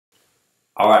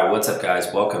All right, what's up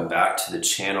guys? Welcome back to the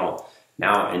channel.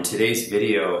 Now in today's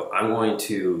video, I'm going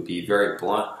to be very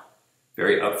blunt,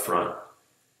 very upfront,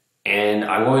 and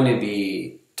I'm going to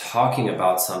be talking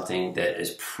about something that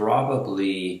is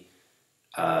probably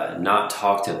not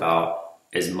talked about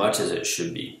as much as it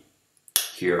should be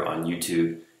here on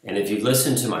YouTube. And if you've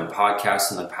listened to my podcast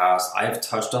in the past, I have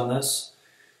touched on this,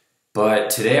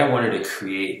 but today I wanted to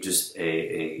create just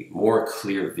a more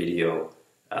clear video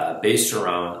based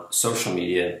around social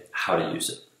media, how to use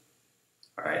it.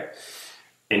 All right.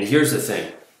 And here's the thing.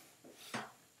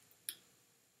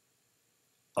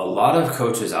 A lot of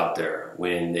coaches out there,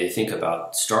 when they think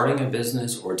about starting a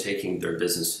business or taking their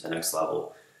business to the next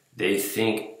level, they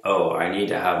think, oh, I need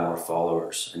to have more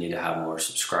followers. I need to have more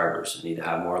subscribers. I need to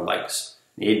have more likes.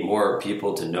 I need more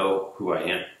people to know who I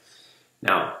am.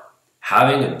 Now,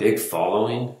 having a big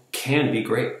following can be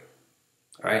great.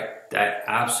 All right. That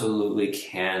absolutely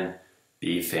can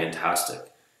be fantastic.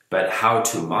 But how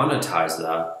to monetize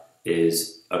that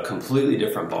is a completely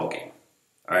different ballgame.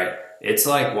 All right. It's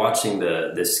like watching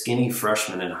the skinny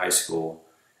freshmen in high school,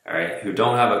 all right, who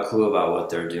don't have a clue about what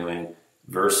they're doing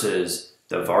versus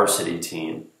the varsity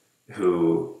team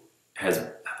who has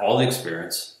all the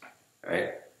experience,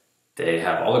 right? They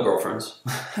have all the girlfriends,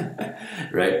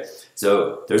 right?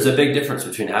 So there's a big difference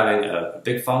between having a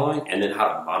big following and then how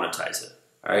to monetize it.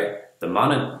 All right, the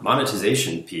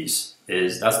monetization piece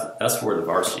is that's where the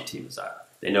varsity team is at.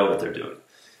 They know what they're doing.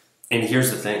 And here's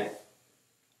the thing.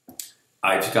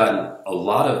 I've gotten a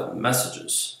lot of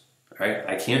messages, right?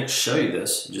 I can't show you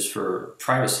this just for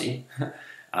privacy, but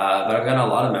I've gotten a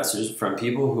lot of messages from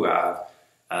people who have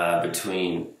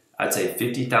between, I'd say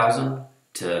 50,000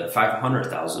 to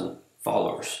 500,000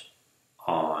 followers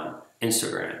on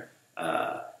Instagram,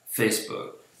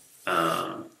 Facebook,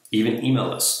 even email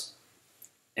lists.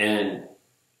 And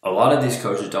a lot of these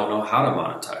coaches don't know how to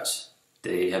monetize.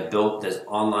 They have built this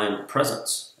online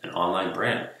presence, an online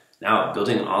brand. Now,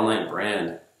 building an online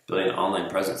brand, building an online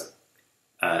presence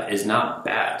is not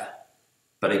bad.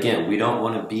 But again, we don't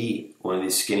want to be one of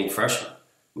these skinny freshmen.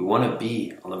 We want to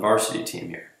be on the varsity team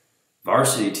here.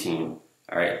 Varsity team,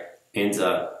 all right, ends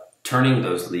up turning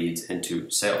those leads into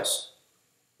sales.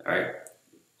 All right.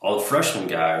 All the freshman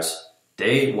guys,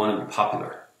 they want to be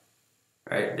popular.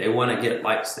 Right? They want to get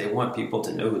likes. They want people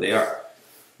to know who they are.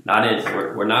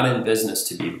 We're not in business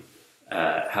to be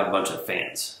have a bunch of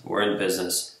fans. We're in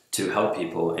business to help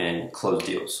people and close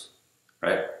deals.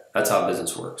 Right? That's how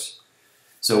business works.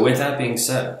 So with that being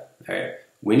said, right,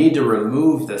 we need to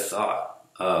remove the thought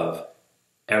of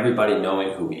everybody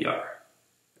knowing who we are,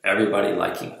 everybody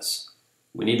liking us.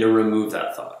 We need to remove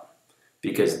that thought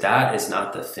because that is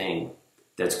not the thing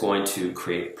that's going to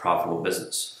create profitable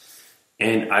business.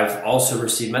 And I've also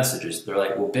received messages. They're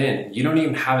like, well, Ben, you don't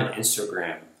even have an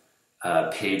Instagram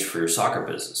page for your soccer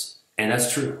business. And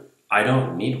that's true. I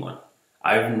don't need one.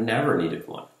 I've never needed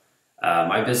one.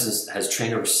 My business has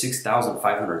trained over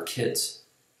 6,500 kids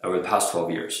over the past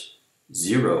 12 years.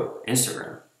 Zero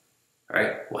Instagram. All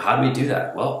right. Well, how do we do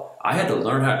that? Well, I had to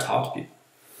learn how to talk to people.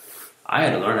 I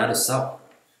had to learn how to sell.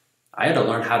 I had to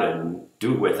learn how to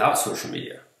do it without social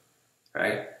media.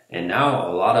 Right. And now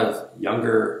a lot of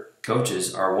younger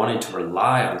coaches are wanting to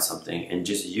rely on something and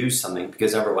just use something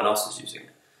because everyone else is using it.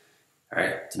 All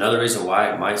right. It's another reason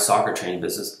why my soccer training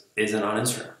business isn't on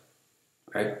Instagram.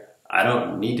 Right. I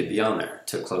don't need to be on there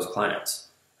to close clients.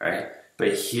 Right.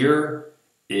 But here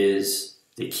is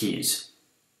the keys.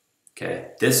 Okay.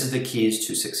 This is the keys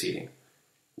to succeeding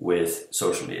with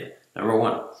social media. Number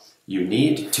one, you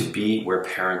need to be where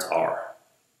parents are.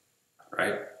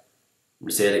 Right. Let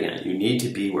me say it again. You need to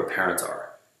be where parents are.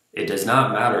 It does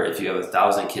not matter if you have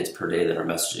 1,000 kids per day that are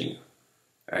messaging you.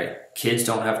 Right? Kids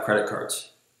don't have credit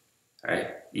cards.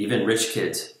 Right? Even rich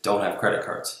kids don't have credit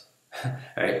cards.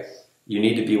 Right? You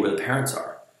need to be where the parents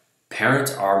are.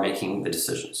 Parents are making the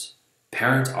decisions.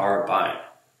 Parents are buying.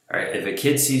 Right? If a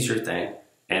kid sees your thing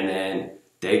and then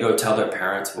they go tell their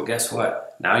parents, well, guess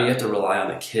what? Now you have to rely on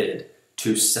the kid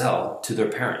to sell to their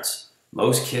parents.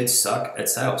 Most kids suck at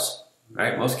sales.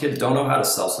 Right? Most kids don't know how to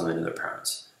sell something to their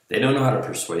parents. They don't know how to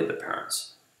persuade the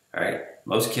parents, all right?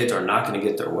 Most kids are not going to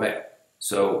get their way.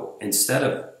 So instead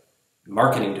of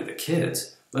marketing to the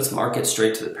kids, let's market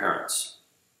straight to the parents,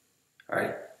 all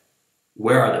right?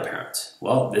 Where are the parents?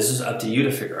 Well, this is up to you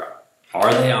to figure out.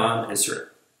 Are they on Instagram?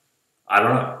 I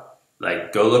don't know.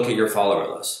 Like, go look at your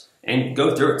follower list and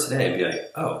go through it today and be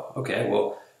like, oh, okay,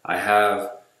 well, I have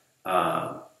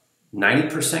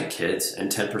 90% kids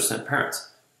and 10% parents.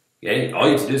 Okay? All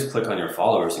you have to do is click on your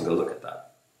followers and go look at that.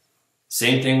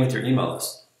 Same thing with your email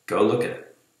list. Go look at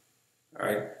it. All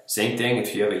right. Same thing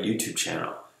if you have a YouTube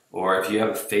channel. or if you have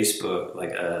a Facebook,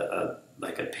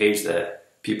 like a page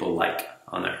that people like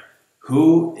on there,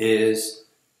 who is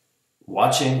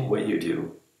watching what you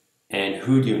do and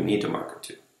who do you need to market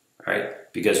to,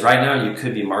 right? Because right now you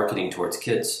could be marketing towards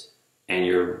kids and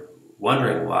you're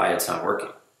wondering why it's not working.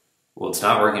 Well, it's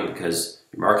not working because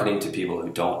you're marketing to people who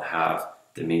don't have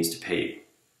the means to pay you.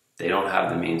 They don't have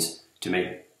the means to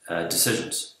make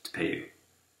decisions to pay you,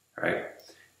 right?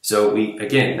 So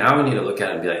now we need to look at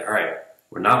it and be like, all right,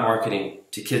 we're not marketing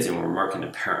to kids and we're marketing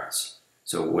to parents.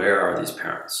 So where are these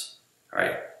parents, all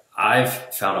right?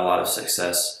 I've found a lot of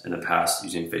success in the past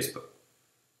using Facebook.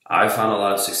 I've found a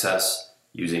lot of success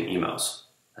using emails.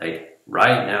 Like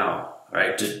right now,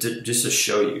 right, just to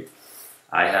show you,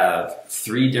 I have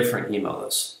 3 different email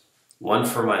lists. One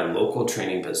for my local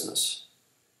training business,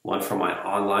 one for my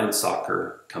online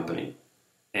soccer company,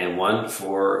 and one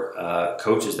for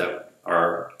coaches that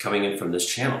are coming in from this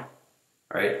channel,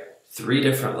 right? 3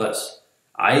 different lists.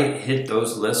 I hit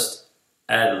those lists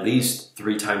at least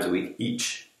 3 times a week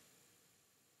each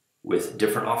with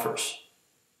different offers.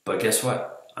 But guess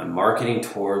what? I'm marketing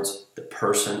towards the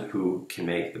person who can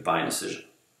make the buying decision.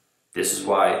 This is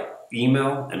why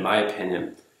email, in my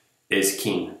opinion, is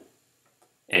king.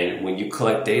 And when you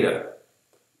collect data,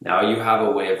 now you have a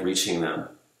way of reaching them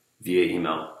via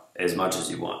email as much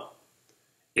as you want.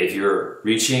 If you're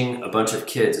reaching a bunch of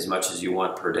kids as much as you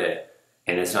want per day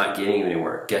and it's not getting you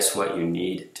anywhere, guess what? You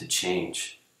need to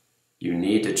change. You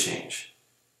need to change,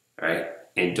 right?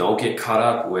 And don't get caught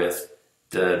up with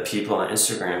the people on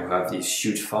Instagram who have these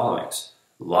huge followings.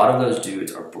 A lot of those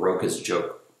dudes are broke as a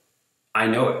joke. I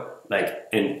know it. Like,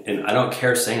 and I don't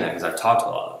care saying that because I've talked to a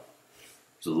lot of them.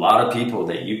 There's a lot of people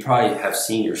that you probably have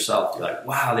seen yourself. You're like,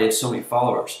 wow, they have so many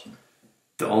followers.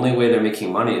 The only way they're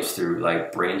making money is through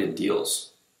like branded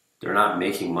deals. They're not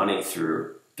making money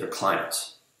through their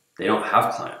clients. They don't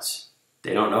have clients.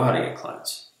 They don't know how to get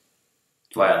clients.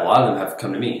 That's why a lot of them have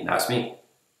come to me and asked me,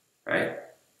 right?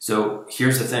 So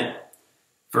here's the thing.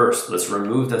 First, let's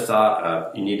remove the thought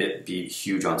of you need to be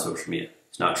huge on social media.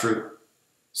 It's not true.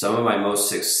 Some of my most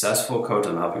successful coaches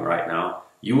I'm helping right now,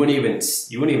 you wouldn't even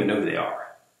know who they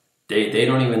are. They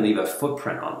don't even leave a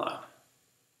footprint online.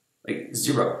 Like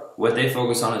 0. What they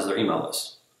focus on is their email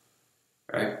list,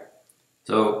 right?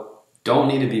 So don't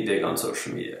need to be big on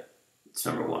social media. It's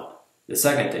number 1. The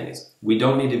second thing is we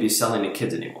don't need to be selling to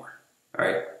kids anymore, all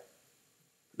right?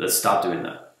 Let's stop doing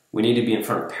that. We need to be in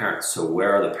front of parents. So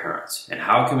where are the parents? And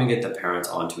how can we get the parents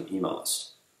onto an email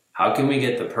list? How can we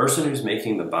get the person who's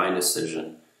making the buying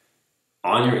decision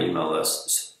on your email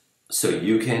list so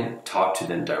you can talk to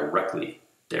them directly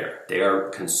there? They are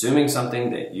consuming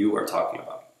something that you are talking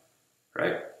about,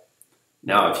 right?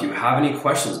 Now, if you have any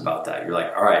questions about that, you're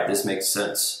like, all right, this makes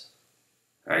sense,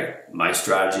 right? My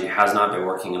strategy has not been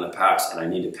working in the past and I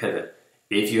need to pivot.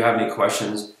 If you have any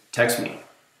questions, text me,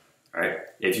 right?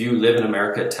 If you live in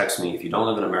America, text me. If you don't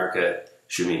live in America,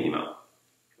 shoot me an email,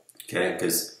 okay?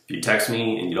 Because if you text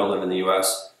me and you don't live in the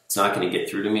US, it's not going to get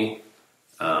through to me.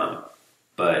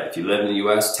 But if you live in the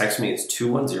US, text me. It's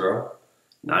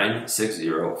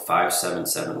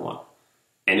 210-960-5771.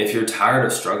 And if you're tired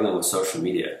of struggling with social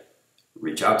media,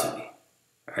 reach out to me,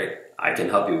 right? I can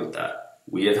help you with that.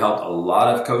 We have helped a lot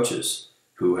of coaches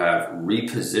who have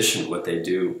repositioned what they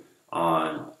do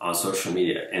on social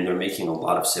media, and they're making a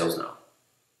lot of sales now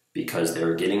because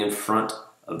they're getting in front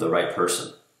of the right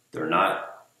person. They're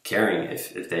not caring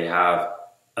if they have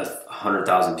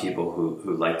 100,000 people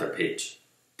who like their page.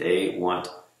 They want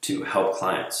to help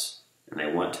clients and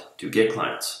they want to get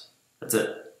clients. That's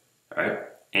it. All right.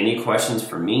 Any questions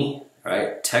for me? All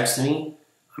right. Text me.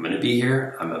 I'm going to be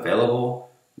here. I'm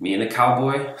available. Me and the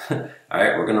cowboy. All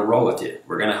right. We're going to roll with you.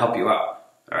 We're going to help you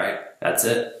out. All right. That's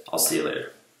it. I'll see you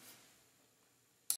later.